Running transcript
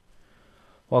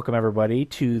Welcome, everybody,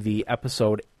 to the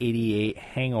episode 88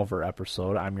 Hangover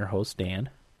episode. I'm your host, Dan.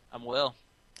 I'm Will.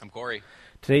 I'm Corey.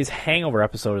 Today's Hangover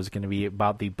episode is going to be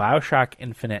about the BioShock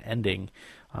Infinite ending.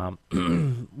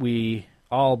 We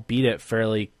all beat it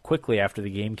fairly quickly after the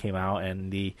game came out,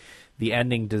 and the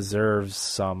ending deserves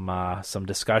some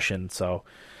discussion. So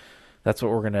that's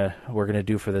what we're gonna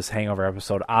do for this Hangover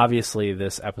episode. Obviously,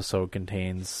 this episode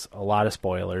contains a lot of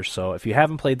spoilers. So if you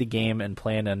haven't played the game and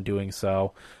plan on doing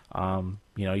so,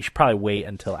 you should probably wait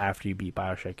until after you beat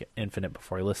BioShock Infinite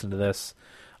before you listen to this.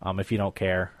 If you don't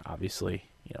care, obviously,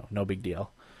 no big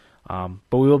deal.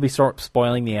 But we will be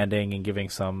spoiling the ending and giving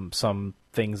some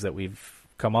things that we've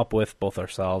come up with both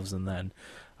ourselves, and then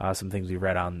some things we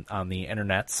read on the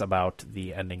internets about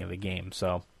the ending of the game.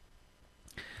 So,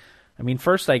 I mean,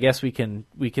 first, I guess we can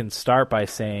start by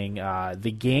saying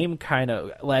the game kind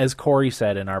of, as Corey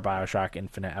said in our BioShock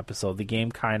Infinite episode, the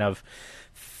game kind of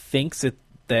thinks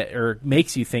or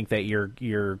makes you think that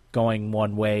you're going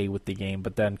one way with the game,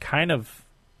 but then kind of,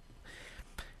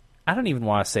 I don't even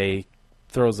want to say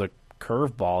throws a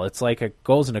curveball. It's like it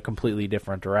goes in a completely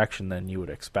different direction than you would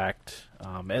expect.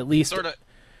 At least from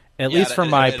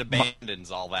it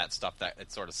abandons all that stuff that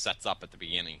it sort of sets up at the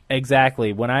beginning.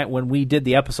 Exactly. When we did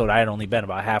the episode, I had only been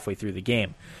about halfway through the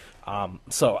game,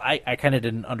 so I kind of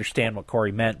didn't understand what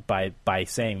Corey meant by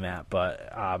saying that.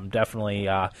 But definitely,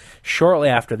 shortly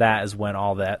after that is when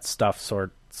all that stuff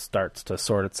starts to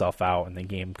sort itself out, and the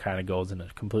game kind of goes in a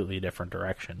completely different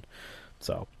direction.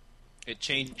 So it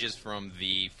changes from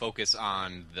the focus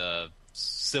on the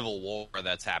civil war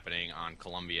that's happening on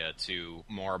Columbia to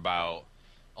more about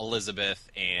Elizabeth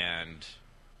and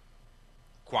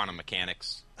quantum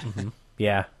mechanics. Mm-hmm.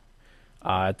 Yeah,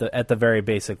 at the very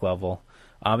basic level,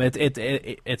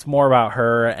 it's more about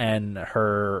her and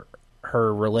her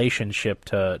relationship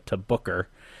to Booker,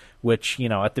 which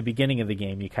at the beginning of the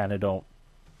game you kind of don't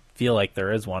feel like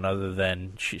there is one, other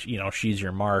than she's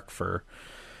your mark for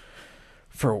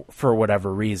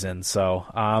whatever reason. So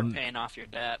paying off your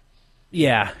debt.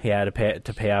 Yeah, to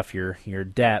pay off your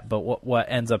debt. But what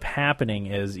ends up happening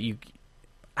is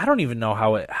I don't even know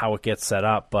how it gets set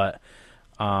up, but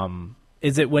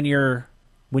is it when you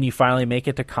finally make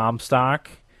it to Comstock,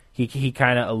 he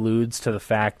kind of alludes to the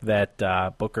fact that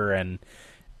Booker and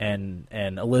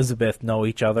Elizabeth know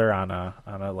each other on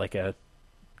a like a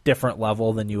different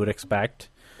level than you would expect.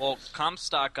 Well,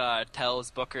 Comstock tells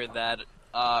Booker that,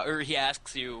 or he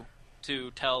asks you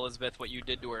to tell Elizabeth what you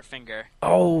did to her finger.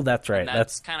 Oh, that's right. And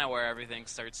that's kind of where everything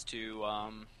starts to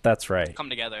that's right.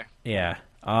 come together. Yeah.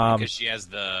 Because she has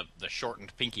the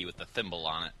shortened pinky with the thimble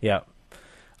on it. Yeah.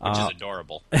 Which is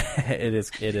adorable. It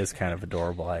is kind of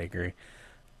adorable, I agree.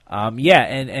 Yeah,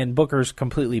 and Booker's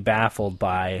completely baffled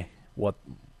by what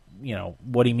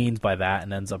he means by that,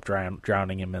 and ends up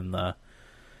drowning him in the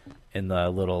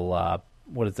little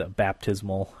what is it,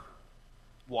 baptismal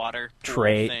water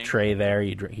tray there.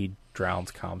 He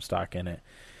drowns Comstock in it,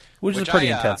 which is a pretty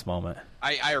intense moment.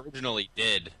 I originally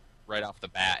did right off the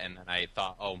bat, and then I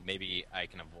thought, oh, maybe I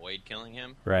can avoid killing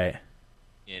him. Right.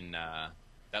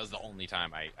 That was the only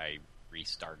time I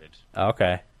restarted.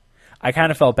 Okay. I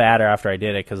kind of felt bad after I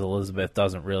did it, because Elizabeth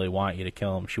doesn't really want you to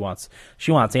kill him. She wants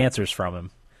answers from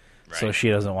him, right. So she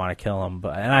doesn't want to kill him.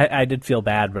 And I did feel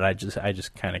bad, but I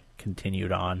just kind of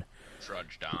continued on,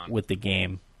 trudged on with the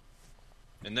game.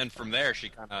 And then from there, she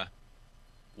kind of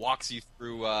walks you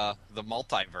through the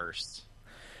multiverse.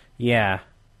 Yeah.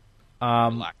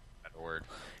 For lack of a better word.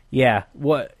 Yeah.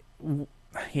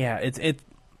 Yeah.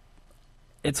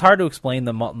 It's hard to explain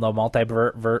the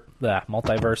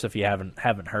multiverse if you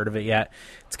haven't heard of it yet.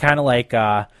 It's kind of like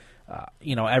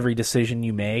every decision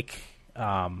you make.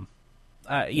 At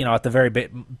the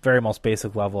very most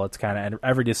basic level, it's kind of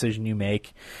every decision you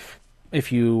make.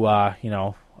 If you what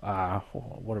are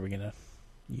we gonna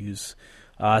use?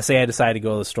 Say I decide to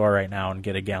go to the store right now and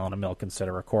get a gallon of milk instead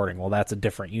of recording. Well, that's a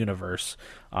different universe.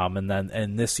 And then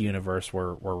in this universe,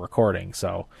 we're recording.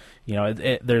 So,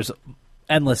 there's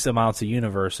endless amounts of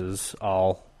universes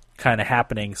all kind of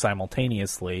happening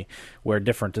simultaneously, where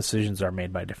different decisions are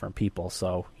made by different people.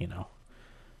 So,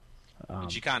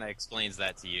 she kind of explains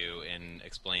that to you, and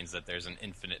explains that there's an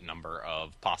infinite number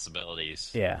of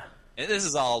possibilities. Yeah. And this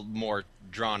is all more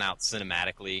drawn out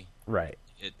cinematically. Right.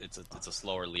 It's a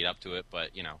slower lead up to it,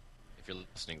 but if you're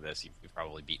listening to this, you've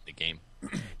probably beat the game.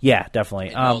 Yeah, definitely.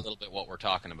 You know a little bit what we're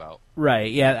talking about.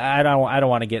 Right. Yeah, I don't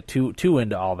want to get too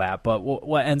into all that, but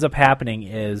what ends up happening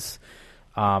is,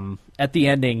 at the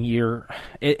ending,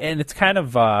 and it's kind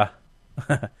of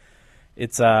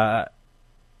it's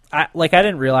I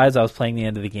didn't realize I was playing the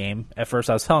end of the game. At first,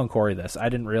 I was telling Corey this. I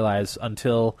didn't realize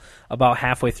until about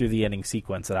halfway through the ending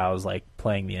sequence that I was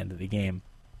playing the end of the game.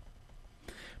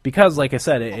 because, like I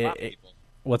said, A lot of people.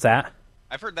 what's that?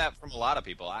 I've heard that from a lot of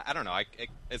people. I don't know.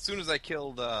 As soon as I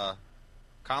killed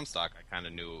Comstock, I kind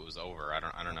of knew it was over.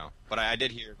 I don't know, but I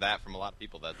did hear that from a lot of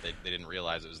people that they didn't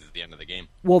realize it was the end of the game.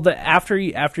 Well, after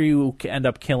you end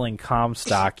up killing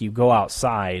Comstock, you go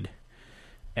outside,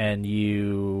 and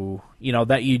you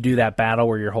do that battle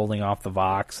where you're holding off the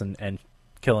Vox and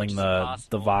killing the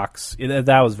Vox.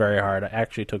 That was very hard. It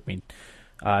actually took me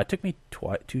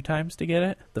two times to get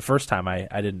it. The first time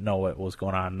I didn't know what was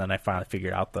going on, and then I finally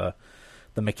figured out the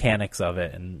mechanics of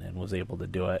it and was able to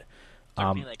do it.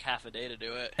 Took me like half a day to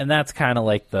do it. And that's kind of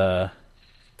like the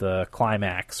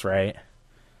climax, right,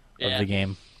 of the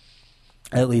game,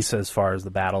 at least as far as the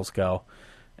battles go.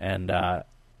 And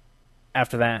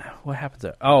after that, what happens?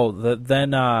 After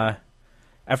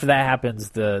that happens,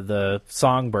 the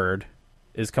songbird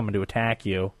is coming to attack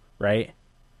you, right?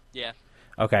 Yeah.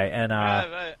 Okay, and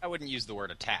I wouldn't use the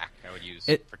word attack. I would use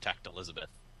protect Elizabeth.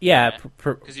 Yeah,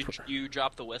 because you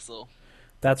drop the whistle.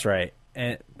 That's right,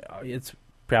 and it's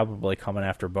probably coming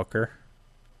after Booker.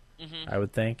 Mm-hmm. I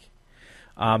would think.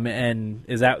 And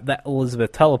is that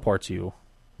Elizabeth teleports you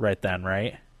right then,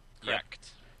 right? Correct.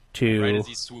 Right as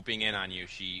he's swooping in on you,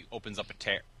 she opens up a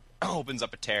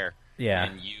tear. Yeah.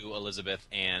 And you, Elizabeth,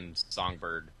 and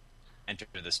Songbird enter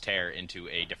this tear into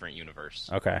a different universe.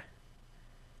 Okay.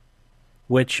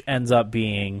 Which ends up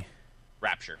being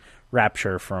Rapture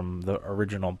from the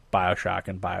original BioShock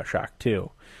and BioShock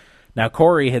 2. Now,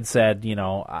 Corey had said,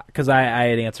 because I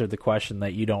had answered the question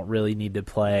that you don't really need to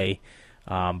play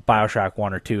BioShock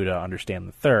 1 or 2 to understand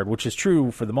the third, which is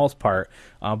true for the most part.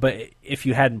 But if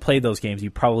you hadn't played those games, you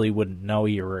probably wouldn't know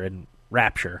you were in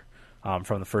Rapture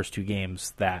from the first two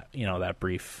games, that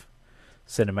brief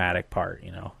cinematic part,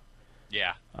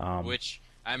 Yeah. Which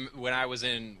when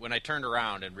I turned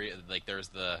around and there's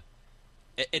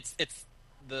it's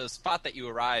the spot that you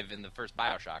arrive in the first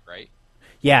BioShock, right?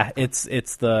 Yeah, it's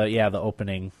the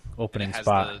opening and it has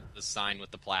spot. The sign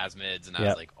with the plasmids, and I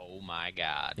was like, oh my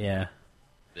god. Yeah.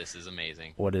 This is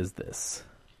amazing. What is this?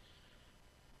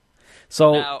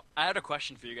 So now, I had a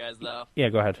question for you guys, though. Yeah,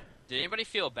 go ahead. Did anybody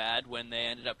feel bad when they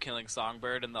ended up killing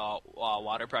Songbird in the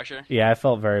water pressure? Yeah, I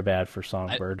felt very bad for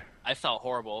Songbird. I felt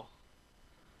horrible.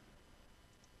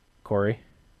 Corey?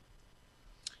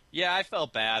 Yeah, I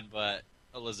felt bad, but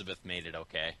Elizabeth made it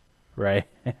okay. Right.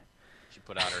 She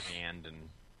put out her hand and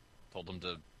told him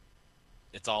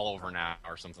it's all over now,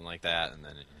 or something like that, and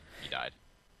then he died.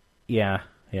 Yeah.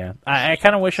 I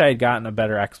kind of wish I had gotten a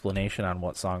better explanation on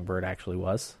what Songbird actually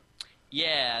was.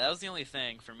 Yeah, that was the only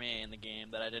thing for me in the game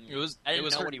that I didn't know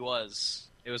what he was.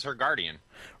 It was her guardian.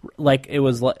 Like, it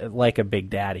was like a Big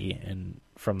Daddy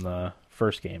from the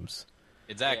first games.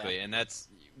 Exactly, and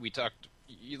we talked,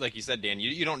 like you said, Dan,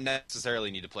 you don't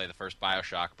necessarily need to play the first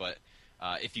BioShock, but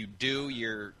if you do,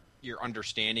 your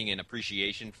understanding and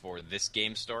appreciation for this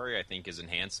game story, I think, is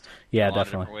enhanced. Yeah, in a lot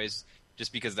definitely. Of different ways,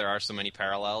 just because there are so many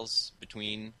parallels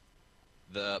between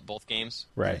both games.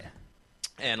 Right.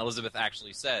 And Elizabeth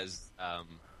actually says,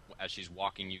 as she's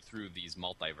walking you through these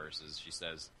multiverses, she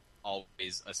says,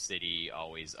 always a city,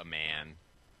 always a man.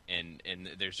 And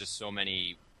there's just so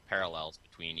many parallels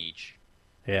between each.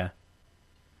 Yeah.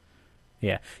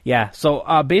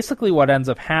 So basically what ends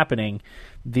up happening,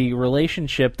 the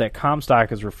relationship that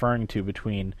Comstock is referring to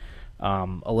between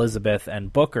Elizabeth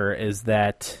and Booker is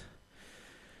that...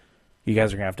 You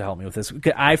guys are going to have to help me with this.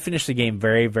 I finished the game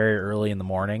very, very early in the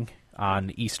morning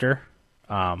on Easter.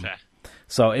 Okay.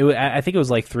 So I think it was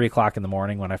like 3 o'clock in the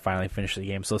morning when I finally finished the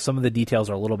game. So some of the details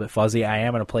are a little bit fuzzy. I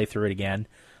am going to play through it again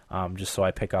just so I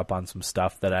pick up on some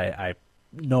stuff that I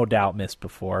no doubt missed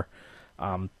before.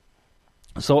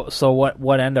 So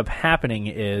what ended up happening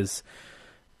is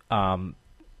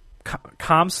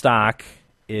Comstock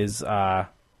is... I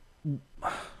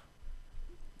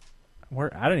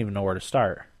don't even know where to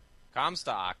start.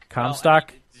 Comstock,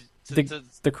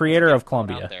 the creator of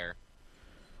Columbia.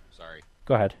 Sorry.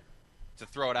 Go ahead. To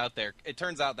throw it out there, it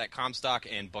turns out that Comstock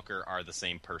and Booker are the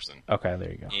same person. Okay,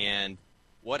 there you go. And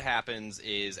what happens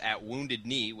is at Wounded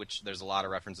Knee, which there's a lot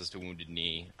of references to Wounded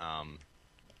Knee,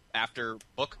 after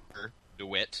Booker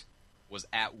DeWitt was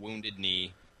at Wounded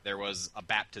Knee, there was a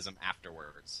baptism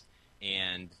afterwards.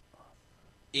 And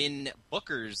in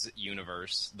Booker's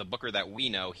universe, the Booker that we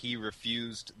know, he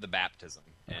refused the baptism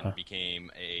and became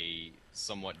a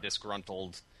somewhat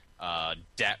disgruntled,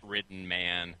 debt-ridden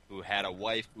man who had a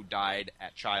wife who died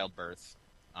at childbirth,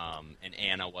 and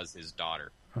Anna was his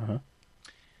daughter.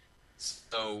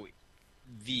 So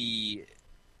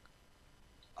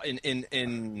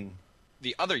in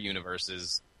the other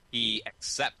universes, he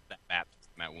accepts that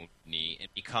baptism at Wounded Knee and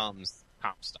becomes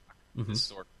Comstock, this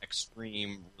sort of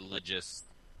extreme religious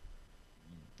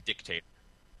dictator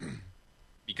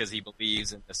because he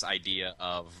believes in this idea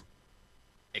of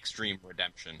extreme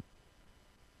redemption.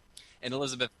 And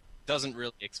Elizabeth doesn't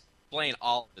really explain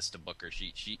all of this to Booker.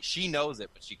 She knows it,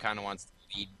 but she kind of wants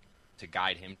to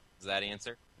guide him to that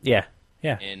answer. Yeah.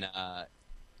 And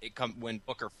when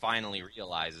Booker finally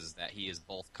realizes that he is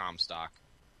both Comstock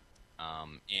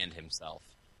and himself,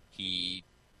 he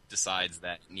decides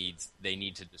that they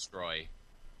need to destroy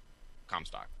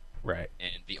Comstock. Right.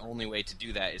 And the only way to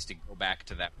do that is to go back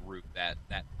to that root, that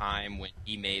time when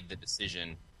he made the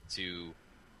decision to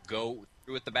go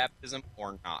through with the baptism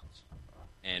or not.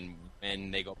 And when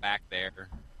they go back there,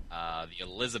 the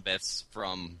Elizabeths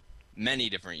from many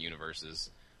different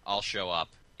universes all show up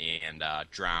and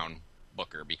drown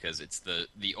Booker because it's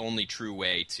the only true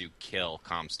way to kill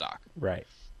Comstock. Right.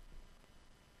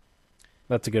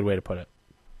 That's a good way to put it.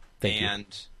 Thank you.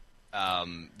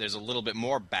 And there's a little bit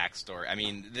more backstory. I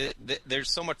mean, there's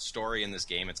so much story in this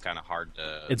game, it's kind of hard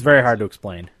to... It's very hard to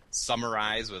explain.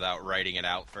 Summarize without writing it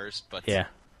out first. But yeah.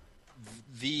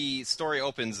 The story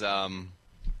opens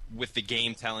with the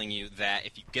game telling you that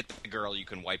if you get the girl, you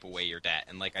can wipe away your debt.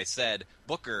 And like I said,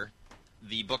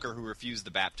 the Booker who refused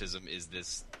the baptism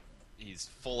he's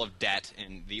full of debt,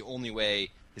 and the only way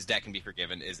his debt can be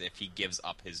forgiven is if he gives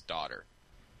up his daughter.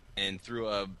 And through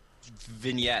a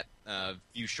vignette, a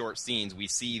few short scenes, we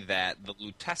see that the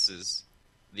Lutesses,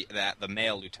 the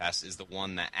male Lutess is the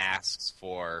one that asks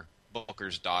for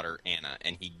Booker's daughter, Anna,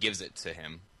 and he gives it to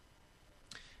him.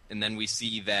 And then we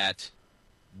see that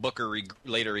Booker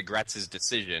later regrets his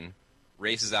decision,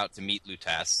 races out to meet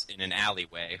Lutess in an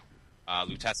alleyway.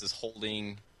 Lutess is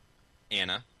holding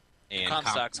Anna. And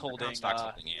Comstock's holding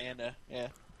Anna. Yeah.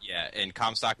 Yeah, and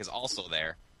Comstock is also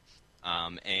there.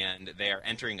 And they are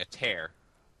entering a tear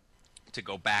to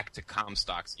go back to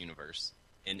Comstock's universe.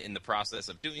 And in the process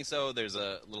of doing so, there's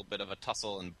a little bit of a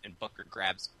tussle, and Booker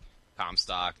grabs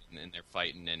Comstock, and they're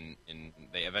fighting, and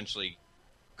they eventually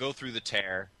go through the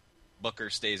tear. Booker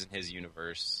stays in his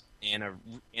universe. Anna,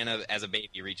 as a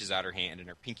baby, reaches out her hand, and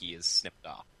her pinky is snipped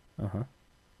off. Uh-huh.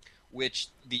 Which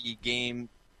the game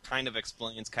kind of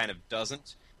explains, kind of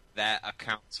doesn't. That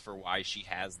accounts for why she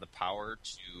has the power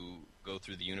to go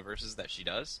through the universes that she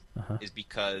does, is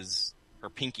because her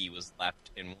pinky was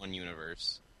left in one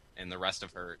universe, and the rest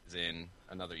of her is in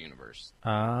another universe. Oh,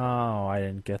 I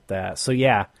didn't get that. So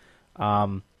yeah,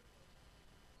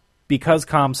 because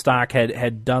Comstock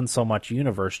had done so much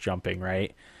universe jumping,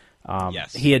 right?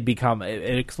 Yes. He had become.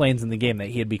 It explains in the game that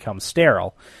he had become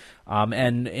sterile,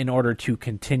 and in order to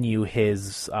continue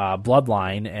his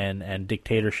bloodline and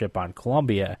dictatorship on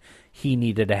Columbia, he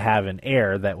needed to have an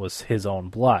heir that was his own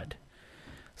blood.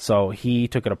 So he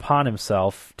took it upon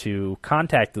himself to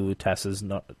contact the Lutesses,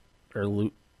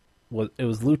 it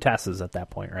was Lutesses at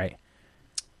that point, right?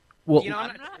 Well,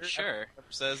 I'm not sure.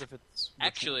 Says if it's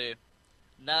actually,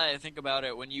 now that I think about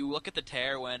it, when you look at the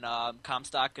tear, when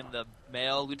Comstock and the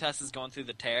male Lutess is going through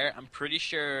the tear, I'm pretty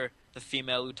sure the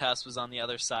female Lutess was on the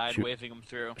other side waving him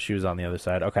through. She was on the other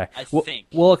side. Okay, I think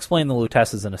we'll explain the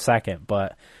Lutesses in a second,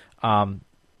 but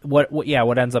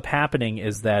what ends up happening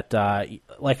is that,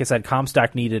 like I said,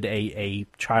 Comstock needed a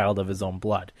child of his own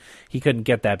blood. He couldn't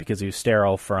get that because he was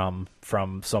sterile from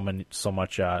so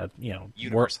much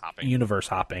universe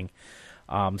hopping.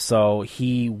 So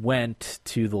he went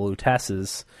to the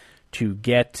Lutesses to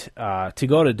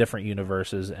go to different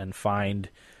universes and find.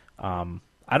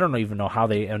 I don't even know how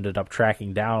they ended up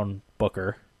tracking down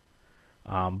Booker,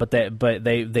 but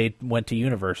they went to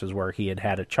universes where he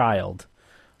had a child.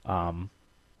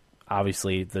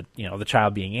 Obviously, the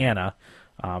child being Anna.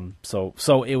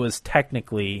 So it was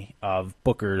technically of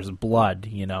Booker's blood,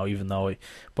 even though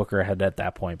Booker had at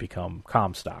that point become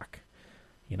Comstock.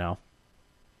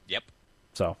 Yep.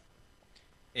 So.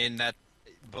 In that,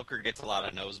 Booker gets a lot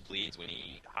of nosebleeds when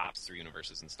he hops through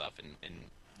universes and stuff, and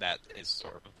that is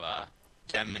sort of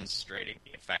demonstrating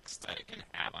the effects that it can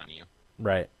have on you.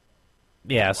 Right.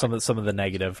 Yeah, some of the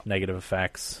negative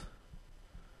effects.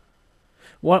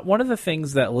 One of the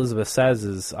things that Elizabeth says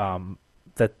is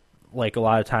that, like, a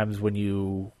lot of times when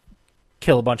you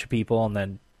kill a bunch of people and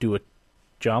then do a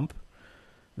jump,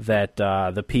 that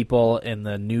the people in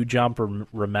the new jump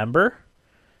remember.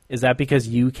 Is that because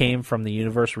you came from the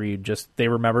universe where they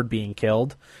remembered being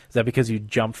killed? Is that because you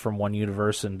jumped from one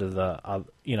universe into the,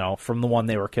 from the one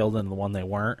they were killed into the one they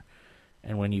weren't?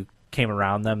 And when you came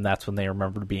around them, that's when they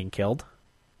remembered being killed?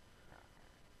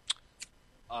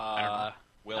 I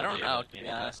don't know, to be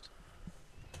honest.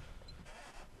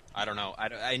 I don't know.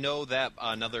 I know that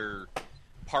another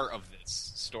part of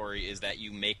this story is that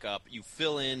you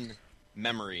fill in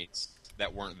memories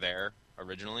that weren't there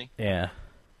originally. Yeah.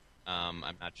 I'm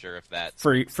not sure if that's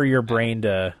For your brain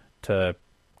to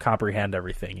comprehend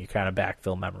everything, you kind of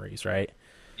backfill memories, right?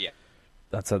 yeah.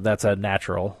 That's a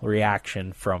natural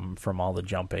reaction from all the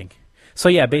jumping. So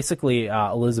yeah, basically,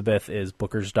 Elizabeth is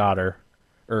Booker's daughter,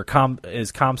 or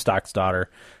is Comstock's daughter,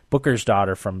 Booker's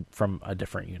daughter from a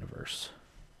different universe.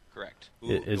 Correct.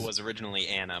 It was originally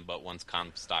Anna, but once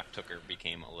Comstock took her,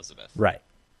 became Elizabeth. Right.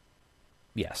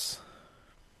 Yes.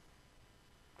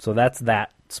 So that's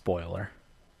that spoiler.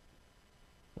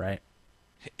 Right.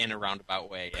 In a roundabout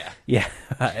way, yeah. Yeah,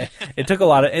 it took a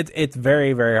lot of. It's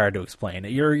very, very hard to explain.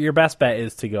 Your best bet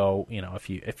is to go.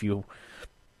 If you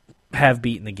have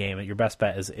beaten the game, your best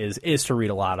bet is to read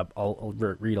a lot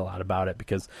about it,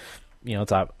 because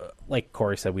it's like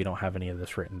Corey said, we don't have any of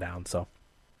this written down. So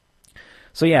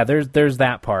yeah, there's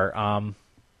that part.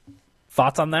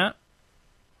 Thoughts on that?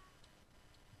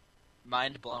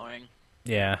 Mind blowing.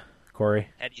 Yeah, Corey.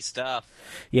 Heady stuff.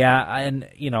 Yeah, and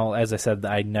as I said,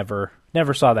 I never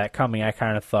saw that coming. I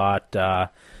kind of thought the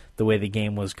way the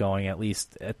game was going, at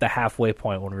least at the halfway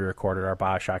point when we recorded our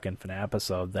BioShock Infinite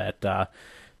episode, that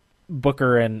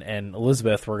Booker and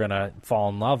Elizabeth were gonna fall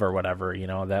in love or whatever.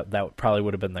 That probably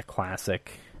would have been the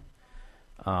classic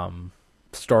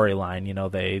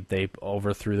storyline. They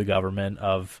overthrew the government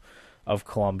of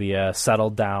Colombia,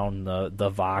 settled down the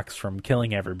Vox from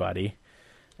killing everybody.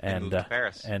 And moved to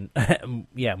Paris. And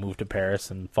yeah, move to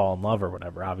Paris and fall in love or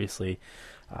whatever. Obviously,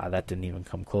 that didn't even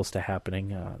come close to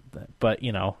happening. But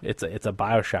it's a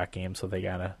BioShock game, so they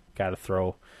gotta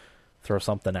throw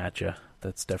something at you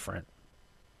that's different.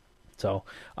 So,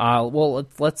 well,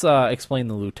 let's explain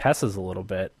the Lutesses a little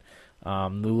bit. The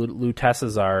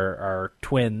Lutesses are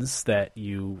twins that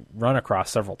you run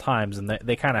across several times, and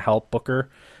they kind of help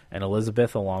Booker and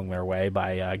Elizabeth along their way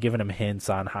by giving them hints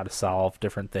on how to solve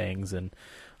different things. And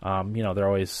they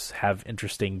always have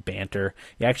interesting banter.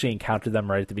 You actually encounter them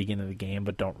right at the beginning of the game,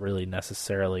 but don't really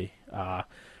necessarily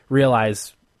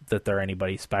realize that they're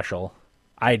anybody special.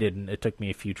 I didn't. It took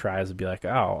me a few tries to be like,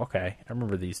 oh, okay, I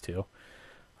remember these two.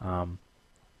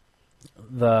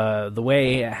 The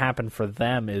way it happened for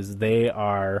them is they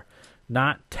are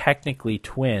not technically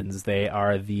twins. They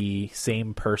are the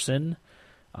same person,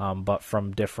 but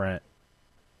from different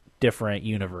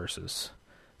universes.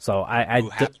 So I who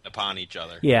happened upon each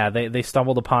other. Yeah, they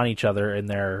stumbled upon each other in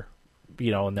their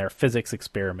physics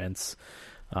experiments.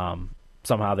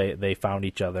 Somehow they found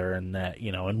each other, and that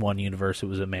in one universe it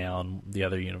was a male, and the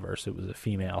other universe it was a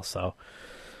female. So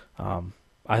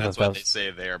that's why they say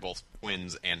they are both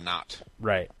twins and not.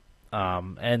 Right.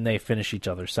 And they finish each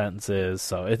other's sentences.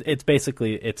 So it's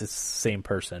basically the same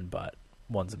person, but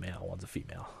one's a male, one's a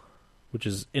female, which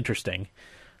is interesting.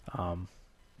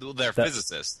 They're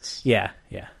physicists. Yeah.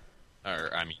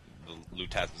 Or, I mean,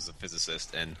 Lutece is a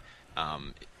physicist, and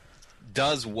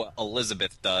does what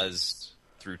Elizabeth does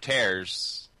through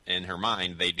tears in her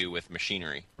mind, they do with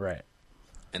machinery. Right.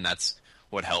 And that's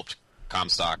what helped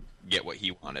Comstock get what he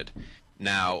wanted.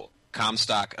 Now,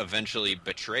 Comstock eventually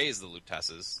betrays the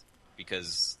Lutesses,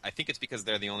 because I think it's because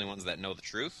they're the only ones that know the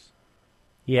truth.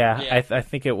 Yeah. I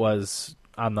think it was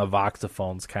on the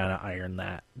Voxophones kind of iron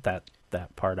that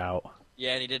part out.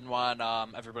 Yeah, and he didn't want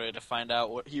everybody to find out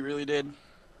what he really did.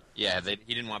 Yeah,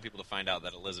 he didn't want people to find out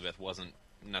that Elizabeth wasn't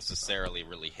necessarily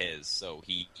really his, so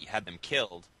he had them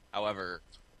killed. However,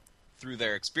 through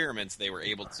their experiments, they were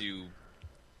able to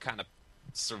kind of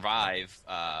survive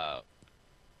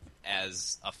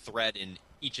as a thread in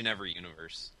each and every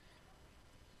universe.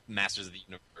 Masters of the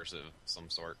universe of some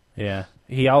sort. Yeah.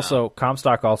 He also,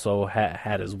 Comstock also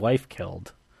had his wife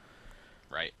killed.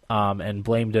 Right. And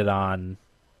blamed it on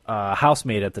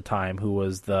housemate at the time, who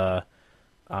was the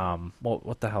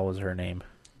what the hell was her name?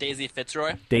 Daisy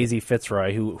Fitzroy. Daisy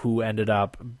Fitzroy, who ended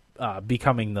up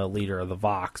becoming the leader of the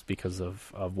Vox because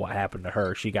of what happened to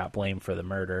her. She got blamed for the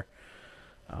murder,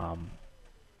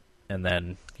 and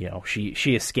then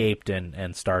she escaped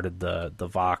and started the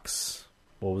Vox.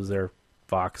 What was their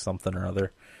Vox something or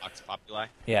other? Vox Populi.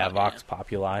 Yeah, Vox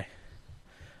Populi.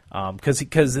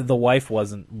 Because the wife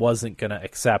wasn't gonna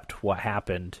accept what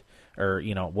happened, or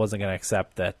wasn't gonna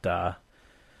accept that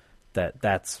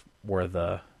that's where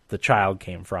the child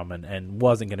came from, and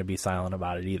wasn't gonna be silent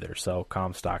about it either. So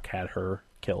Comstock had her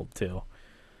killed too,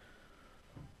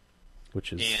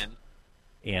 which is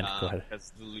and go ahead.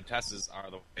 Because the Lutesses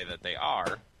are the way that they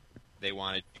are, they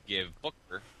wanted to give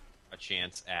Booker a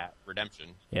chance at redemption.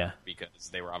 Yeah, because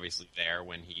they were obviously there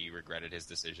when he regretted his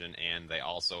decision, and they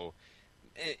also,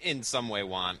 in some way,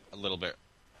 want a little bit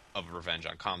of revenge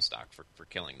on Comstock for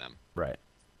killing them. Right.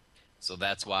 So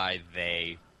that's why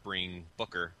they bring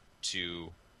Booker to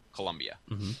Columbia.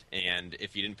 And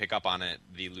if you didn't pick up on it,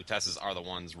 the Lutesses are the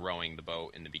ones rowing the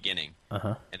boat in the beginning.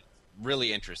 Uh-huh. And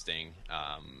really interesting.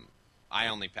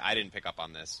 I didn't pick up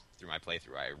on this through my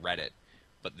playthrough. I read it.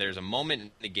 But there's a moment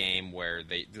in the game where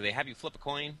do they have you flip a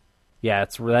coin? Yeah,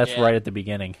 that's right at the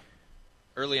beginning.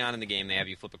 Early on in the game, they have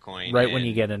you flip a coin. Right when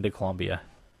you get into Columbia.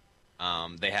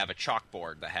 They have a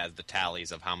chalkboard that has the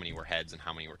tallies of how many were heads and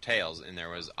how many were tails, and there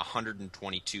was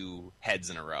 122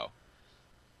 heads in a row.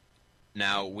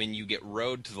 Now, when you get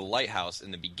rowed to the lighthouse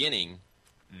in the beginning,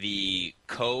 the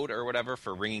code or whatever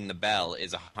for ringing the bell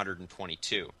is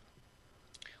 122,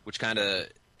 which kind of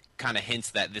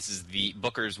hints that this is the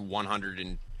Booker's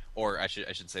or I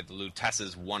should say the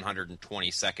Lutess's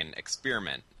 122nd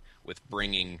experiment with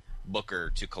bringing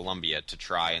Booker to Columbia to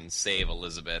try and save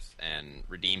Elizabeth and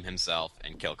redeem himself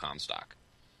and kill Comstock.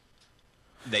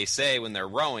 They say when they're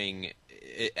rowing,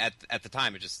 at the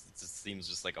time it just seems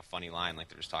just like a funny line, like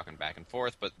they're just talking back and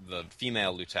forth, but the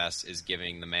female Lutess is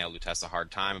giving the male Lutess a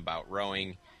hard time about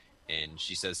rowing, and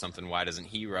she says something, why doesn't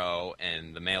he row?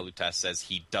 And the male Lutess says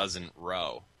he doesn't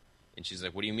row. And she's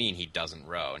like, what do you mean he doesn't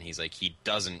row? And he's like, he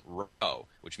doesn't row,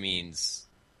 which means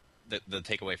the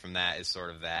takeaway from that is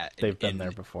sort of that they've been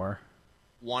there before.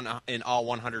 In all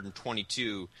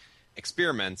 122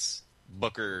 experiments,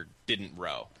 Booker didn't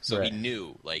row, so right. He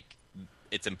knew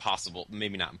it's impossible,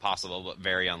 maybe not impossible, but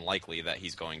very unlikely that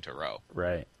he's going to row.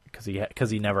 Right, because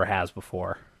he never has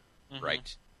before.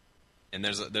 Right, and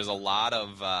there's a lot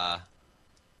of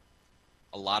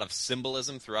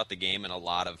symbolism throughout the game and a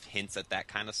lot of hints at that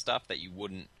kind of stuff that you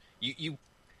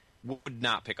would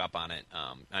not pick up on it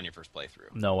on your first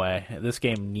playthrough. No way. This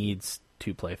game needs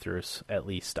 2 playthroughs at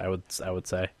least. I would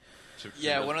say.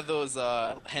 Yeah, one of those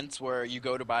hints where you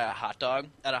go to buy a hot dog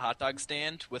at a hot dog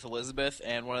stand with Elizabeth,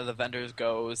 and one of the vendors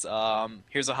goes,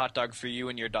 "Here's a hot dog for you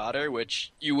and your daughter,"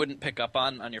 which you wouldn't pick up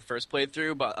on your first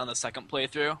playthrough, but on the second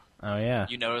playthrough, oh yeah,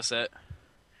 you notice it.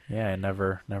 Yeah, I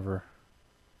never.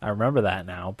 I remember that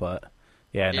now, but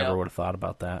yeah, I never would have thought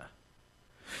about that.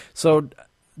 So,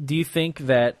 do you think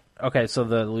that? Okay, so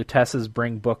the Lutesses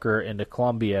bring Booker into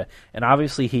Columbia, and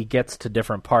obviously he gets to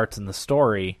different parts in the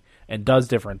story and does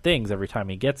different things every time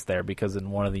he gets there, because in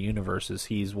one of the universes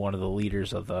he's one of the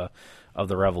leaders of the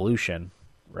revolution,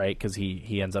 right? Because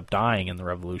he ends up dying in the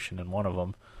revolution in one of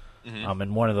them. Mm-hmm.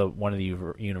 In one of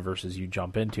the universes you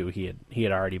jump into, he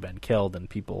had already been killed, and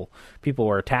people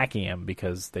were attacking him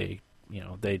because they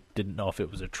didn't know if it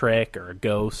was a trick or a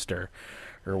ghost or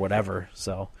whatever.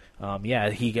 So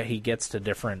he gets to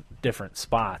different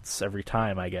spots every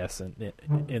time, I guess,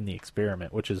 in the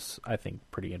experiment, which is, I think,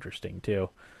 pretty interesting too.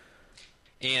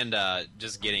 And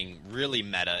just getting really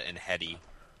meta and heady.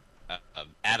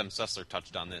 Adam Sussler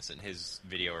touched on this in his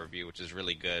video review, which is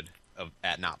really good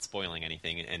at not spoiling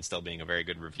anything and still being a very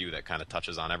good review that kind of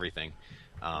touches on everything.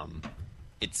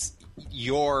 It's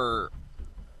the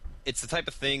type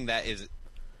of thing that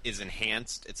is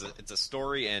enhanced. It's a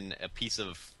story and a piece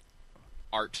of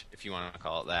art, if you want to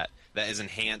call it that is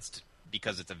enhanced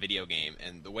because it's a video game.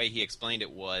 And the way he explained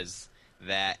it was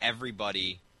that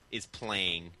everybody is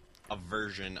playing a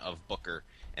version of Booker,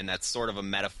 and that's sort of a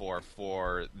metaphor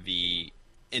for the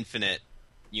infinite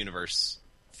universe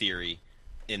theory,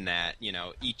 in that,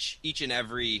 each and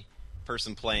every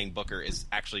person playing Booker is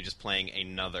actually just playing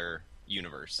another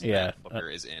universe that Booker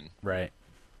is in. Right.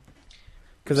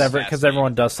 Because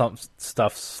everyone does some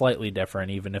stuff slightly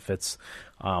different, even if it's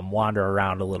wander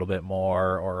around a little bit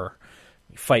more or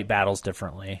fight battles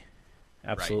differently.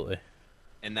 Absolutely. Right.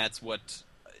 And that's what,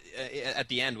 at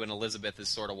the end, when Elizabeth is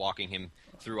sort of walking him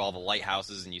through all the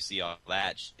lighthouses and you see all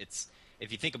that,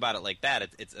 if you think about it like that,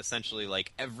 it's essentially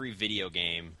like every video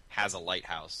game has a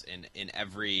lighthouse, and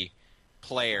every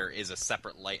player is a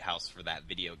separate lighthouse for that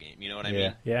video game. You know what I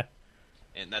mean? Yeah.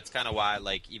 And that's kind of why,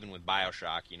 even with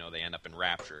BioShock, they end up in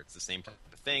Rapture. It's the same type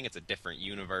of thing. It's a different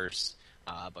universe,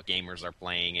 but gamers are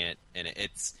playing it, and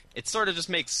it sort of just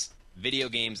makes video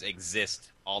games exist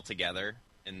all together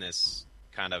in this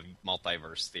kind of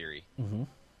multiverse theory,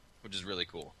 which is really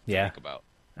cool to think about.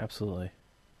 Absolutely.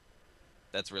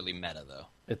 That's really meta, though.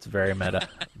 It's very meta,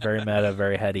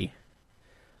 very heady.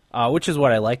 Which is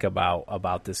what I like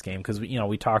about this game, because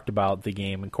we talked about the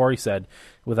game, and Corey said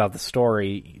without the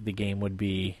story, the game would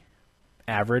be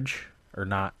average or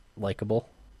not likable.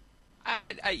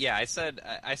 I said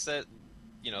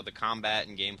the combat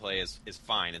and gameplay is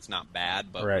fine. It's not bad,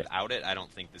 but without it,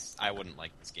 I wouldn't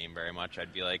like this game very much.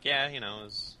 I'd be like,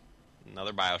 it's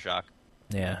another BioShock.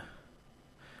 Yeah.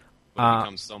 But it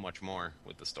becomes so much more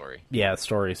with the story. Yeah, the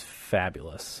story is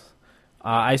fabulous.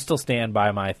 I still stand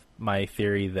by my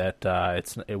theory that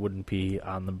it wouldn't be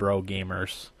on the Bro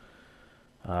Gamers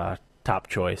top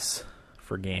choice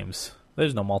for games.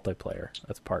 There's no multiplayer.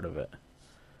 That's part of it.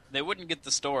 They wouldn't get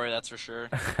the story, that's for sure.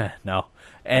 No.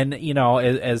 And,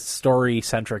 as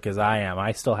story-centric as I am,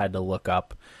 I still had to look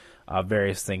up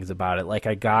various things about it. Like,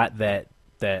 I got that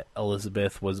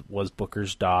Elizabeth was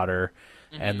Booker's daughter,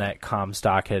 and that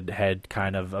Comstock had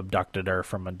kind of abducted her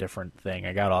from a different thing.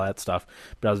 I got all that stuff.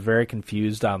 But I was very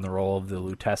confused on the role of the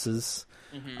Lutesses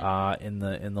in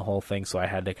the whole thing, so I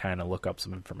had to kind of look up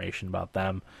some information about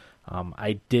them.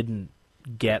 I didn't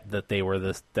get that they were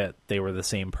the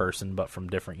same person but from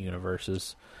different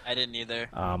universes. I didn't either.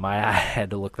 I had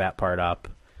to look that part up.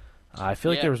 I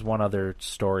feel like there was one other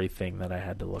story thing that I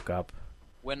had to look up.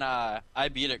 When I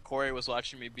beat it, Corey was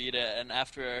watching me beat it, and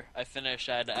after I finished,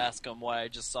 I had to ask him what I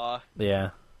just saw.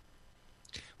 Yeah.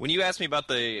 When you asked me about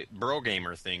the Burrow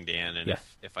Gamer thing, Dan, and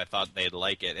if I thought they'd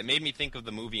like it, it made me think of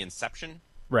the movie Inception.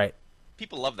 Right.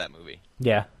 People love that movie.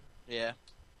 Yeah. Yeah.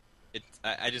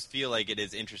 I just feel like it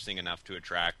is interesting enough to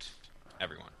attract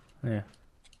everyone. Yeah.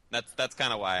 That's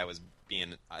kind of why I was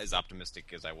being as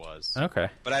optimistic as I was. Okay.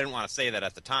 But I didn't want to say that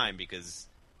at the time because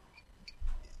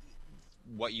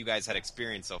what you guys had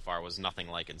experienced so far was nothing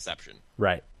like Inception.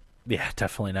 Right. Yeah,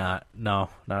 definitely not. No,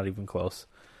 not even close.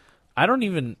 I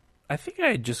think I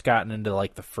had just gotten into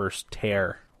like the first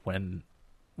tear when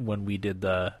we did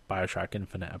the BioShock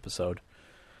Infinite episode.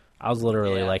 I was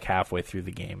literally like halfway through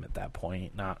the game at that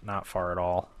point, not far at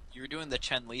all. You were doing the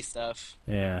Chen-Li stuff.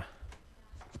 Yeah.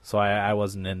 So I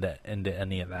wasn't into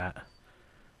any of that.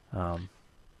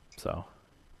 So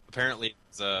apparently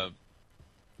it's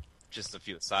just a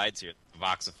few sides here. The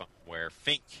Voxophone where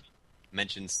Fink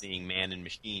mentioned seeing man and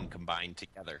machine combined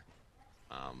together.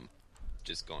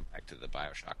 Just going back to the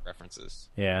BioShock references.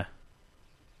 Yeah.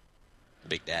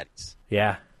 Big Daddies.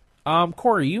 Yeah.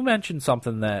 Corey, you mentioned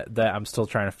something that I'm still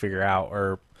trying to figure out,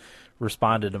 or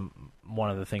responded to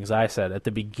one of the things I said. At the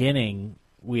beginning,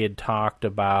 we talked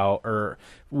about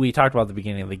the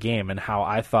beginning of the game and how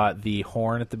I thought the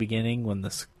horn at the beginning, when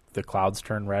the clouds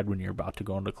turn red when you're about to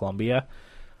go into Columbia,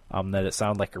 that it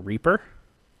sounded like a Reaper.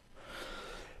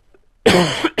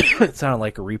 It sounded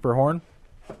like a Reaper horn.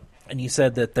 And you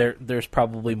said that there's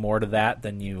probably more to that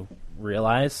than you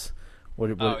realize.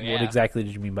 What exactly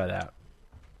did you mean by that?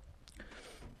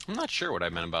 I'm not sure what I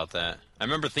meant about that. I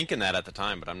remember thinking that at the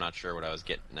time, but I'm not sure what I was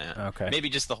getting at. Okay. Maybe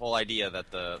just the whole idea that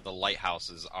the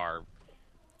lighthouses are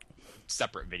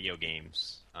separate video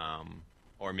games,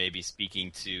 or maybe speaking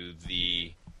to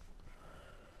the.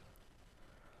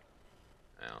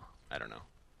 Well, I don't know.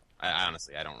 I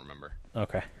honestly don't remember.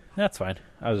 Okay, that's fine.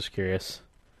 I was just curious.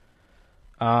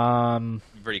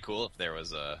 Pretty cool if there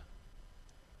was a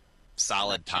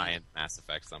solid tie-in Mass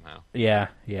Effect somehow. Yeah,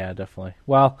 definitely.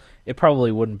 Well, it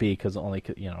probably wouldn't be because only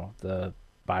the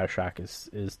BioShock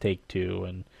is Take-Two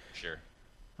and sure,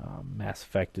 Mass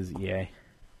Effect is EA.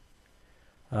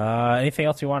 Anything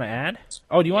else you want to add?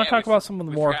 Oh, do you want to talk about some of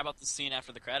the more? We forgot about the scene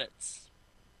after the credits.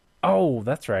 Oh,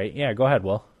 that's right. Yeah, go ahead,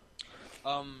 Will.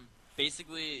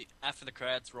 Basically, after the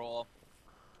credits roll,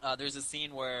 there's a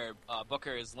scene where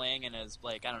Booker is laying in his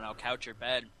couch or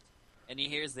bed, and he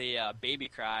hears the baby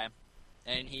cry.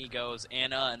 And he goes,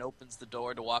 Anna, and opens the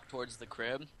door to walk towards the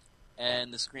crib,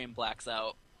 and the screen blacks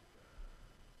out.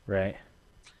 Right.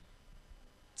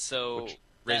 So which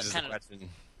raises the question,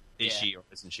 is she or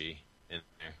isn't she in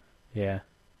there? Yeah.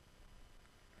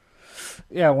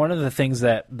 Yeah, one of the things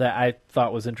that I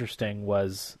thought was interesting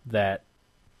was that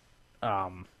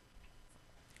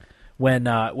when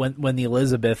the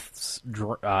Elizabeths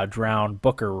drown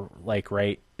Booker,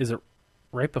 is it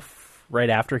right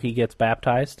after he gets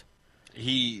baptized?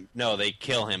 They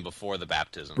kill him before the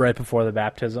baptism. Right before the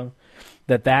baptism,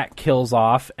 that kills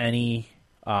off any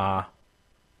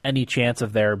chance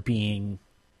of there being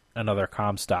another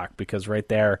Comstock, because right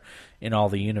there in all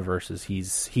the universes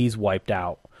he's wiped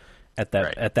out at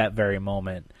that very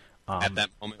moment. At that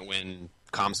moment when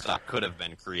Comstock could have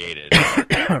been created.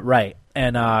 Right,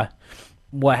 and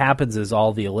what happens is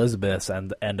all the Elizabeths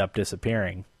end up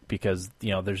disappearing because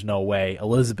there's no way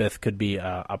Elizabeth could be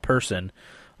a person.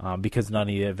 Because none of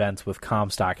the events with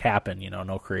Comstock happen,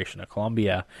 no creation of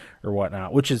Columbia or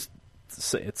whatnot, which is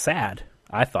it's sad,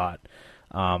 I thought.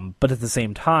 But at the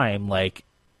same time,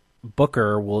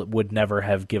 Booker would never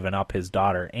have given up his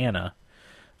daughter Anna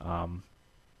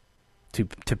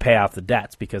to pay off the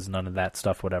debts, because none of that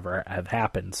stuff would ever have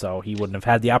happened. So he wouldn't have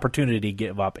had the opportunity to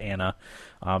give up Anna.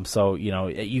 So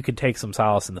you could take some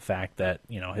solace in the fact that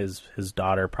his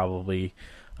daughter probably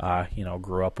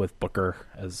grew up with Booker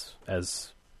as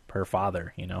her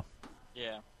father,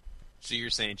 Yeah. So you're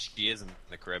saying she is in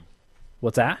the crib?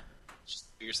 What's that?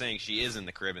 You're saying she is in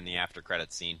the crib in the after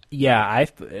credits scene? Yeah,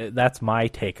 that's my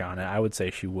take on it. I would say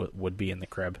she would be in the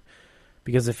crib.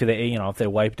 Because if they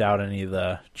wiped out any of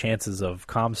the chances of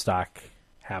Comstock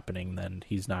happening, then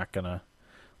he's not gonna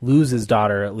lose his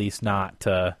daughter, at least not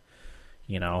to,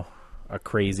 a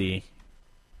crazy,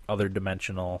 other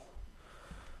dimensional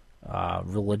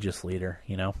religious leader.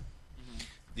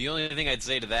 The only thing I'd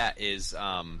say to that is,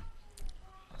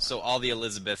 so all the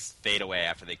Elizabeths fade away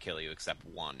after they kill you, except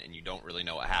one, and you don't really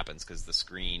know what happens because the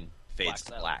screen fades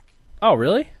to black. Oh,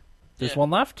 really? There's Yeah. one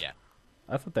left? Yeah.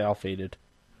 I thought they all faded.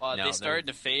 No, They started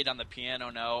to fade on the piano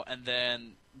note, and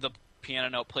then the piano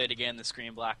note played again, the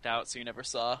screen blacked out, so you never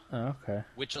saw. Oh, okay.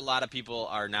 Which a lot of people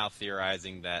are now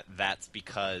theorizing that that's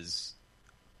because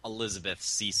Elizabeth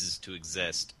ceases to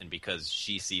exist, and because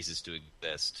she ceases to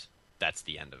exist, that's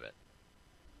the end of it.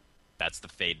 That's the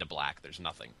fade to black. There's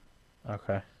nothing.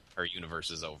 Okay. Her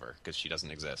universe is over because she doesn't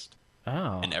exist,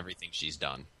 Oh, and everything she's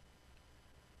done.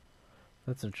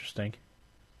 that's interesting.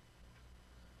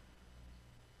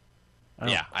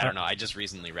 Yeah, I don't know. I just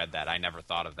recently read that. I never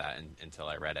thought of that until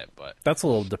I read it, but That's a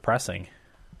little depressing,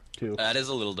 too. that is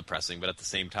a little depressing. But at the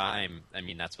same time, I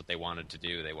mean, that's what they wanted to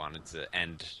do. They wanted to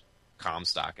end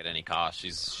Comstock at any cost.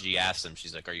 She asked him,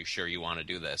 she's like, "Are you sure you want to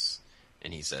do this?"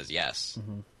 And he says, "Yes."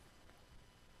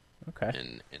 Okay.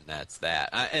 And that's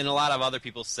that. And a lot of other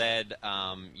people said,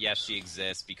 yes, she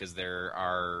exists because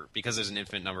there's an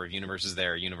infinite number of universes.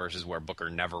 There are universes where Booker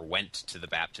never went to the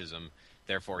baptism,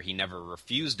 therefore he never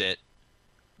refused it,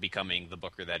 becoming the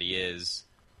Booker that he is,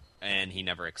 and he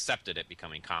never accepted it,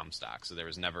 becoming Comstock. So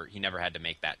he never had to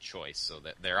make that choice. So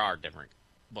that there are different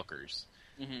Bookers.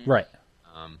 Right.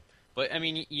 But I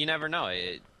mean, you never know.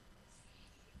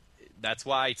 That's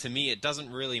why, to me, it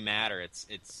doesn't really matter.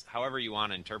 It's however you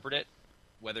want to interpret it,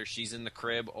 whether she's in the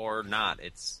crib or not.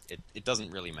 It doesn't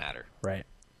really matter, Right.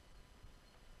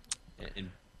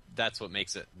 and that's what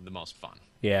makes it the most fun.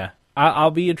 Yeah. I'll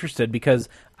be interested because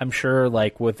I'm sure,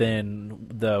 like, within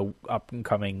the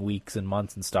upcoming weeks and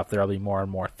months and stuff, there'll be more and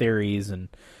more theories and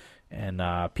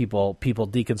people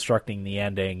deconstructing the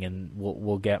ending, and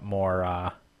we'll get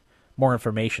more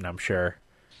information, I'm sure.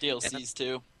 DLCs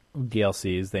too.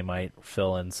 DLCs, they might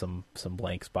fill in some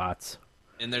blank spots.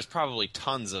 And there's probably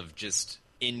tons of just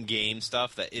in-game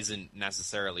stuff that isn't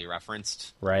necessarily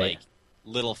referenced, Right. Like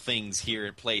little things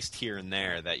placed here and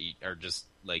there that are just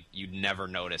like you'd never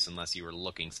notice unless you were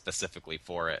looking specifically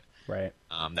for it. Right.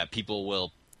 That people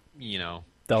will,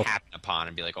 They'll- happen upon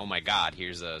and be like, "Oh my God,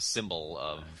 here's a symbol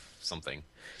of something."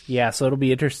 Yeah, so it'll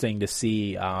be interesting to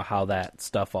see how that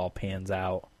stuff all pans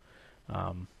out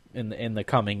in the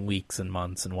coming weeks and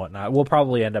months and whatnot. We'll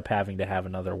probably end up having to have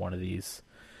another one of these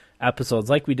episodes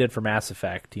like we did for Mass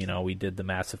Effect. We did the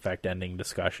Mass Effect ending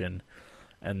discussion,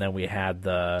 and then we had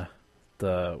the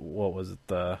what was it,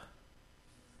 the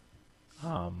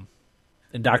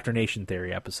indoctrination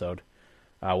theory episode.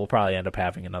 We'll probably end up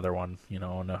having another one, in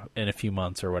a few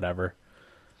months or whatever.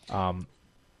 Go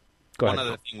One ahead.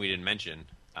 other thing we didn't mention,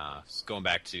 going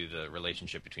back to the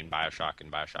relationship between Bioshock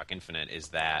and Bioshock Infinite, is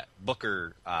that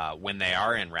Booker, when they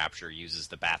are in Rapture, uses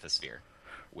the bathysphere,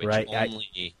 which Right,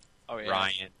 only Oh yeah.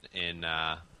 Ryan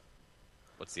and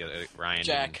what's the other Ryan?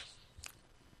 Jack.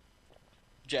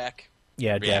 Jack.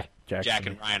 Yeah, And, Jack Jack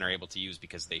and Ryan are able to use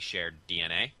because they shared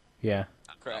DNA. Yeah.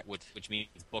 Correct. Which means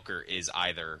Booker is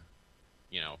either,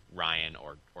 Ryan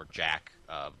or Jack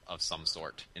of some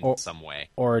sort in Or- some way.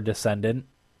 Or a descendant.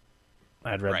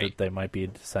 I'd read Right. that they might be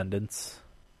descendants,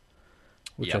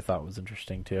 which I Yep. thought was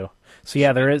interesting too. So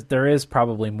yeah, there is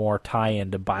probably more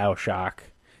tie-in to BioShock,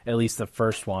 at least the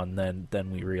first one,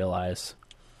 than we realize.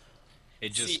 It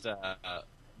just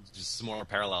some more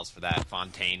parallels for that.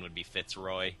 Fontaine would be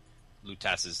Fitzroy,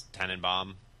 Lutece is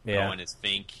Tenenbaum, Yeah. Owen is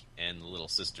Fink, and the little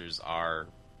sisters are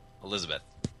Elizabeth.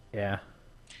 Yeah.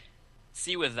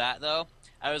 See, with that though,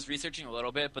 I was researching a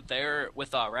little bit, but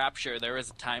with Rapture, there was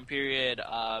a time period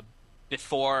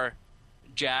before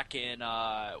Jack and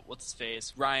what's his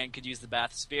face Ryan could use the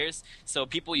bathyspheres. So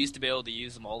people used to be able to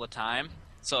use them all the time.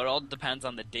 So it all depends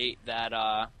on the date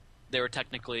that they were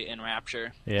technically in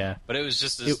Rapture. Yeah. But it was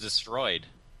just as destroyed.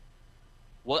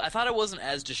 Well, I thought it wasn't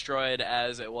as destroyed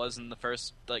as it was in the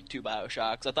first two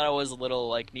BioShocks. I thought it was a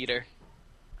little neater.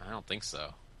 I don't think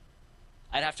so.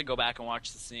 I'd have to go back and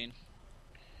watch the scene.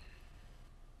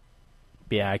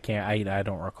 Yeah, I can't. I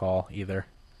don't recall either.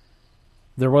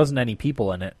 There wasn't any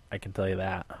people in it. I can tell you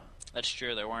that. That's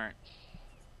true. There weren't.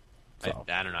 So.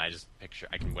 I don't know. I just picture.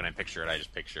 When I picture it, I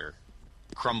just picture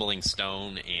crumbling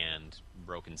stone and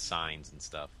broken signs and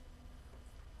stuff.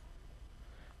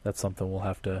 That's something we'll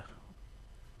have to,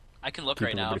 I can look Keep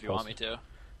right now if everybody you want me to.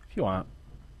 if you want.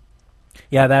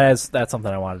 Yeah, that's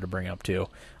something I wanted to bring up too.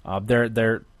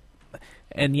 They're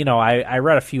and I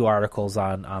read a few articles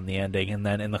on the ending, and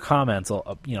then in the comments,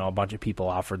 a bunch of people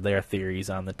offered their theories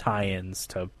on the tie-ins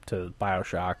to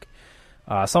BioShock.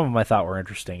 Some of them I thought were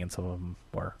interesting, and some of them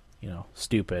were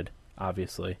stupid,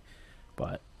 obviously,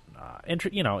 but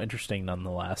interesting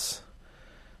nonetheless.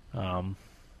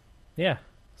 Yeah.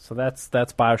 So that's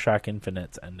BioShock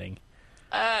Infinite's ending.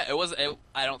 I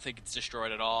don't think it's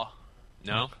destroyed at all.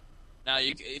 No. Now,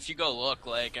 if you go look,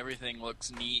 like, everything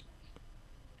looks neat.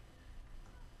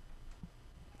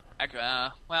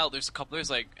 Well, there's a couple.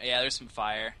 There's some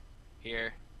fire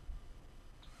here.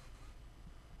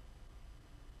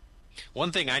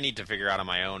 One thing I need to figure out on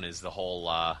my own is the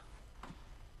whole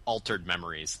altered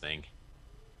memories thing.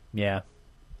 Yeah.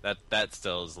 That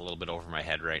still is a little bit over my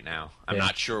head right now. I'm Yeah.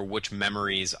 not sure which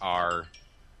memories are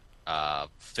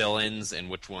fill-ins and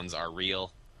which ones are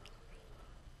real.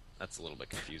 That's a little bit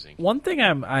confusing. One thing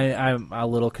I'm a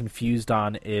little confused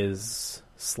on is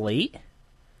Slate.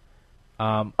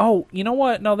 Oh, you know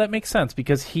what? No, that makes sense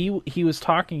because he was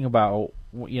talking about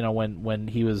when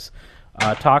he was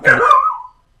talking.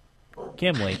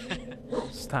 Gimli,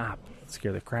 stop!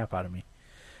 Scare the crap out of me.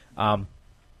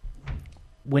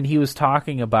 When he was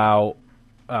talking about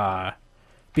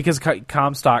because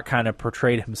Comstock kind of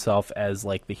portrayed himself as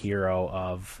like the hero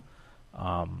of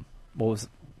what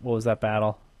was that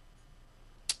battle?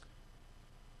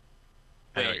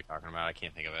 I know what you're talking about. I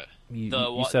can't think of it.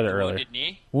 You said it earlier. Wounded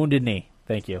Knee? Wounded Knee.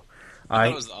 Thank you. I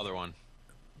thought it was the other one.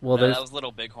 Well, No, that was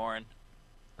Little Bighorn.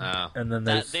 and then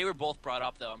there's They were both brought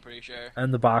up, though, I'm pretty sure.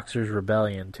 and the Boxers'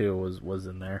 Rebellion too was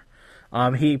in there.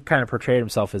 He kind of portrayed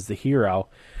himself as the hero,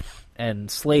 and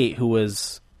Slate, who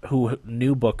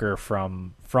knew Booker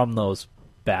from those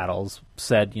battles,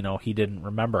 said he didn't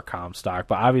remember Comstock,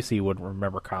 but obviously he wouldn't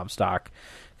remember Comstock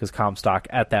because Comstock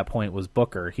at that point was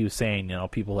Booker. He was saying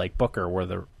people like Booker were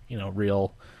the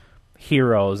real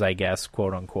heroes, I guess,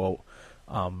 quote unquote,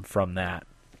 from that.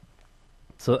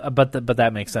 So, but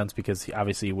that makes sense because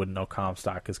obviously you wouldn't know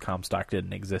Comstock because Comstock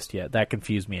didn't exist yet. That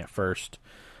confused me at first,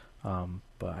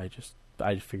 but I just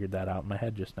figured that out in my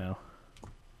head just now.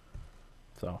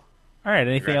 So, all right.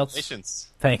 Anything else?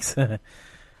 Congratulations. Thanks.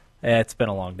 It's been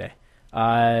a long day.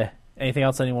 Anything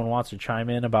else anyone wants to chime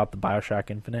in about the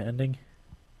BioShock Infinite ending?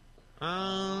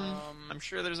 I'm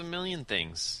sure there's a million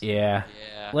things. Yeah.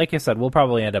 Like I said, we'll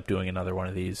probably end up doing another one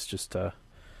of these just to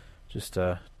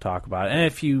talk about it. And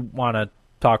if you want to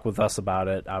talk with us about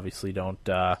it, obviously don't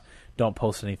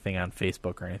post anything on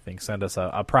Facebook or anything. Send us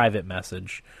a private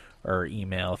message or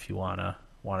email if you want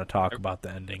to talk about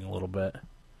the ending a little bit.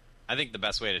 I think the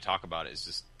best way to talk about it is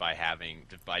just by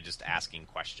just asking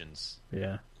questions.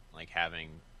 Yeah. Like having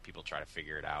people try to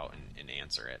figure it out and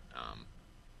answer it.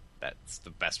 That's the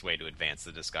best way to advance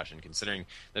the discussion, considering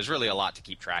there's really a lot to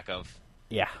keep track of.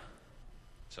 Yeah.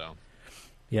 So.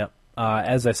 Yep.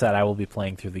 As I said, I will be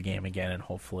playing through the game again, and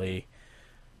hopefully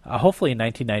in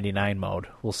 1999 mode.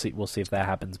 We'll see if that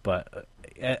happens, but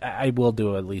I will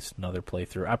do at least another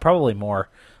playthrough. Probably more.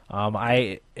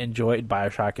 I enjoyed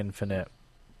BioShock Infinite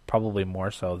probably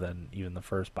more so than even the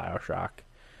first BioShock,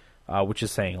 which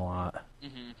is saying a lot.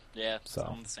 Mm-hmm. Yeah, So.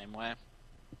 I'm the same way.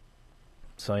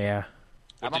 So yeah.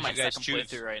 I'm on my did you guys second choose?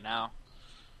 playthrough right now.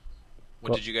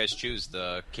 What did you guys choose,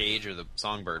 the cage or the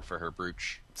songbird for her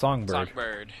brooch? Songbird.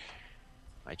 Songbird.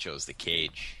 I chose the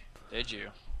cage. Did you?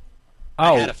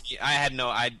 Oh,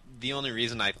 The only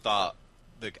reason I thought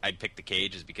I'd pick the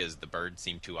cage is because the bird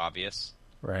seemed too obvious.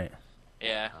 right.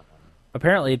 Yeah.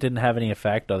 Apparently, it didn't have any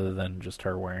effect other than just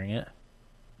her wearing it.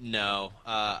 No,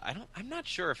 I'm not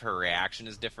sure if her reaction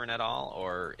is different at all,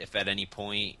 or if at any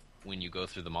point when you go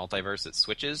through the multiverse it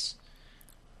switches.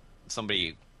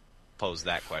 Somebody posed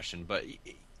that question, but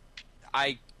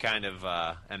I kind of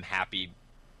am happy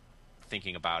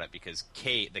thinking about it because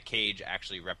the cage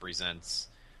actually represents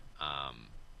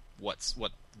what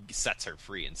sets her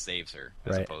free and saves her,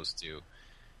 as Right. opposed to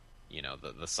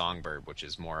the songbird, which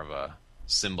is more of a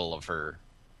symbol of her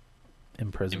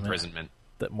imprisonment.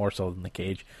 That more so than the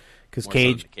cage, because More so than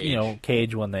cage, the cage.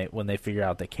 cage when they figure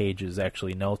out that cage is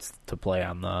actually notes to play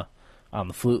on the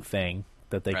flute thing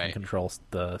that they can Right. control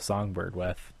the songbird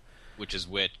with. Which is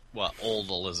what old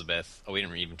Elizabeth... Oh, we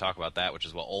didn't even talk about that, which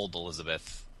is what old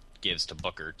Elizabeth gives to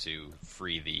Booker to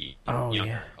free the younger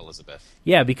yeah. Elizabeth.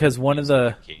 Yeah, because one of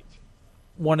the Cage.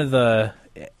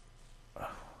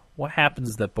 what happens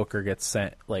is that Booker gets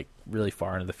sent like really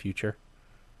far into the future.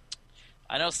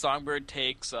 I know Songbird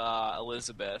takes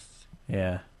Elizabeth.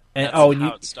 Yeah, and That's and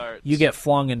how it starts. you get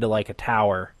flung into like a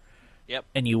tower. Yep.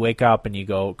 And you wake up and you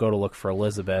go to look for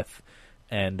Elizabeth,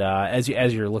 and as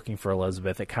you're looking for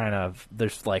Elizabeth, it kind of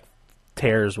there's like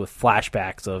tears with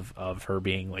flashbacks of her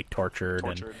being like tortured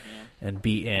Tortured, and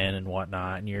beaten and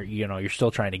whatnot, and you're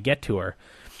still trying to get to her.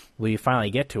 Well, you finally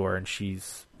get to her, and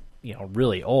she's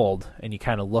really old, and you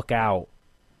kind of look out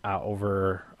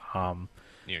over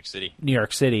New York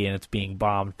City, and it's being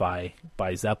bombed by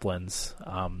Zeppelins.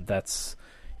 That's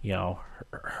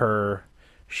her.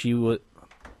 She was.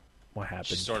 What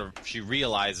happened? She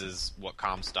realizes what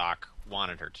Comstock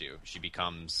wanted her to. She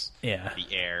becomes the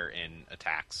heir and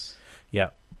attacks.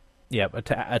 Yep.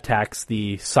 Attacks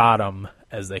the Sodom,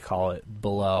 as they call it,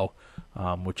 below,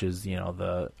 which is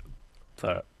the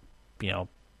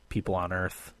people on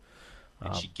Earth.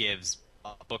 And she gives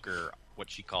Booker what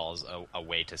she calls a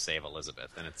way to save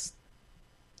Elizabeth, and it's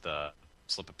the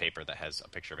slip of paper that has a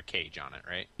picture of a cage on it,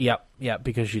 right? Yep,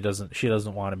 because she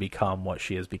doesn't want to become what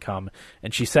she has become,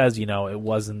 and she says, it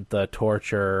wasn't the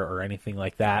torture or anything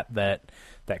like that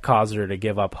caused her to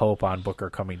give up hope on Booker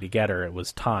coming to get her. It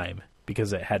was time,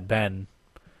 because it had been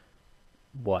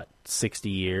 60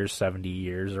 years, 70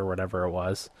 years, or whatever it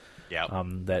was.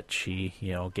 That she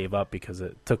gave up because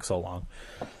it took so long.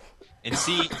 And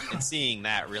seeing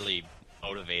that really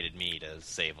motivated me to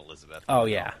save Elizabeth. Oh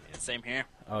yeah, same here.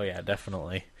 Oh yeah,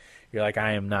 definitely. You're like,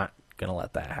 I am not gonna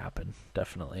let that happen.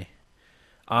 Definitely.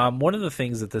 One of the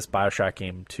things that this BioShock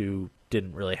game 2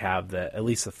 didn't really have, that at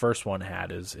least the first one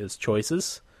had, is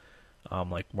choices,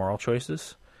 like moral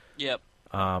choices. Yep.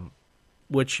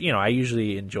 Which I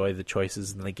usually enjoy the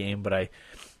choices in the game, but I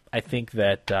think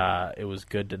that it was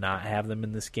good to not have them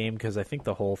in this game, because I think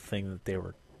the whole thing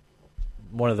that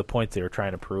one of the points they were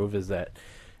trying to prove is that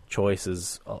choice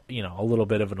is a little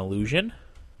bit of an illusion,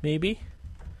 maybe.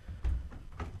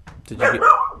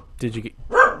 Did you get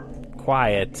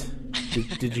quiet?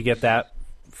 Did you get that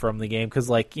from the game? Because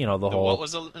the whole, what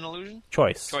was an illusion?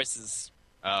 Choices.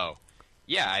 Oh,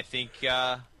 yeah. I think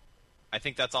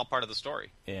that's all part of the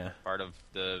story. Yeah, part of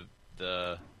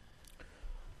the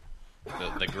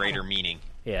greater meaning.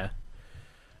 Yeah.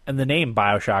 And the name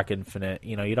BioShock Infinite,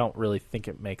 you don't really think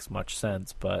it makes much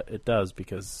sense, but it does,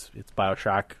 because it's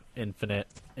BioShock Infinite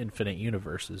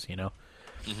universes,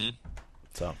 Mm-hmm.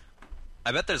 So,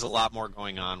 I bet there's a lot more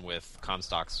going on with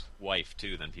Comstock's wife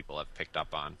too than people have picked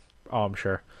up on. Oh, I'm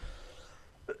sure.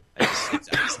 I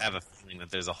just have a feeling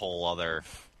that there's a whole other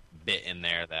bit in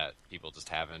there that people just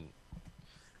haven't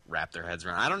wrapped their heads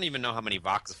around. I don't even know how many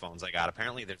voxophones I got.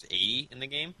 Apparently, there's 80 in the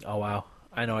game. Oh wow!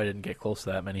 I know I didn't get close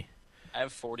to that many. I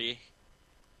have 40.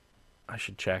 I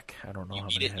should check. I don't know how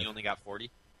many. You beat it and you only got 40?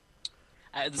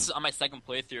 This is on my second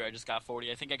playthrough. I just got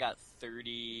 40. I think I got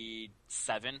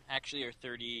 37, actually, or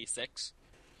 36.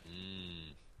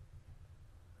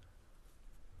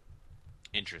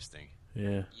 Interesting.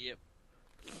 Yeah. Yep.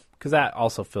 Because that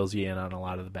also fills you in on a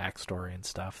lot of the backstory and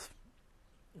stuff.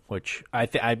 Which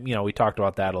we talked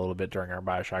about that a little bit during our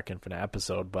BioShock Infinite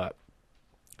episode, but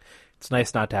it's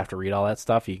nice not to have to read all that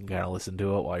stuff. You can kind of listen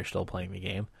to it while you're still playing the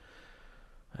game.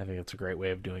 I think it's a great way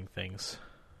of doing things,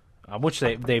 which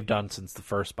they've done since the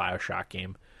first BioShock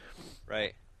game.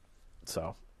 Right.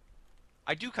 So,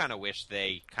 I do kind of wish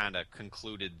they kind of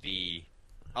concluded the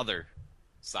other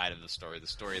side of the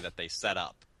story that they set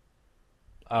up.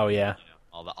 Oh yeah.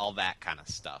 All that kind of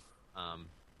stuff.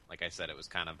 Like I said, it was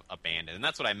kind of abandoned. And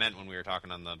that's what I meant when we were talking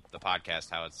on the podcast,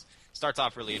 how it starts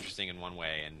off really interesting in one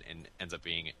way and ends up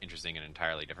being interesting in an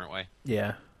entirely different way.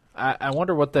 Yeah. I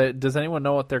wonder does anyone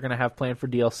know what they're going to have planned for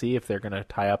DLC, if they're going to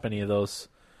tie up any of those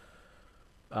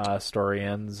story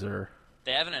ends? Or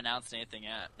they haven't announced anything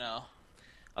yet, no.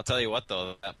 I'll tell you what,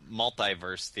 though, that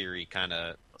multiverse theory kind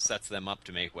of sets them up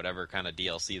to make whatever kind of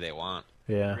DLC they want.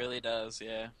 Yeah. It really does,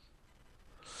 yeah.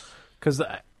 Because,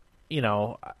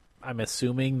 I'm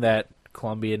assuming that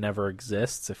Columbia never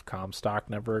exists if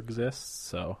Comstock never exists,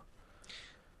 so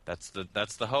that's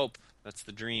the hope. That's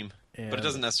the dream. Yeah. But it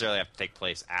doesn't necessarily have to take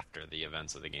place after the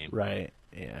events of the game. Right.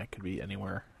 Yeah, it could be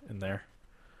anywhere in there.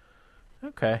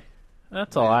 Okay.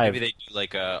 That's all I have. Maybe they do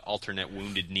like a alternate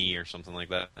Wounded Knee or something like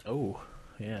that. Oh,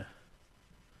 yeah.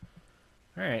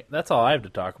 All right. That's all I have to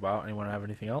talk about. Anyone have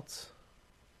anything else?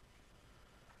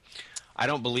 I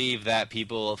don't believe that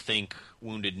people think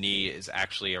Wounded Knee is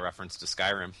actually a reference to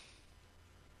Skyrim.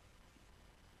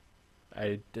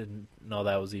 I didn't know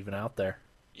that was even out there.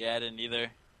 Yeah, I didn't either.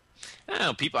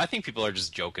 I think people are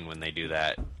just joking when they do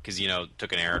that because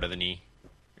took an arrow to the knee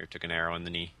or took an arrow in the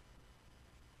knee.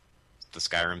 The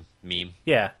Skyrim meme.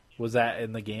 Yeah, was that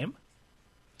in the game?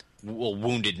 Well,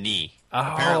 Wounded Knee. Oh.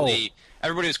 Apparently,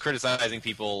 everybody was criticizing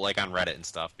people like on Reddit and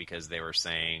stuff because they were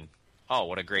saying, "Oh,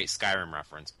 what a great Skyrim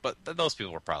reference," but those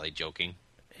people were probably joking.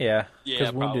 Yeah,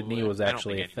 because Wounded Knee was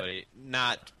actually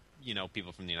not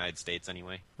people from the United States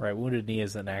anyway. Right, Wounded Knee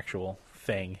is an actual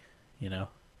thing,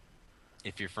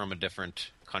 if you're from a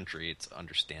different country, it's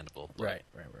understandable. But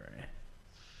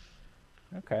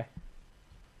Right. Okay.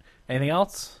 Anything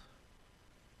else?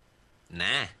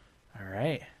 Nah. All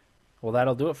right. Well,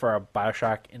 that'll do it for our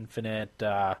Bioshock Infinite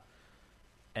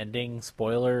ending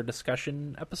spoiler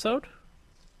discussion episode.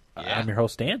 Yeah. I'm your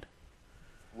host, Dan.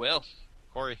 Will.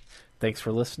 Corey. Thanks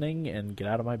for listening, and get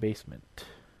out of my basement.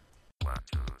 1,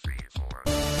 2, 3, 4.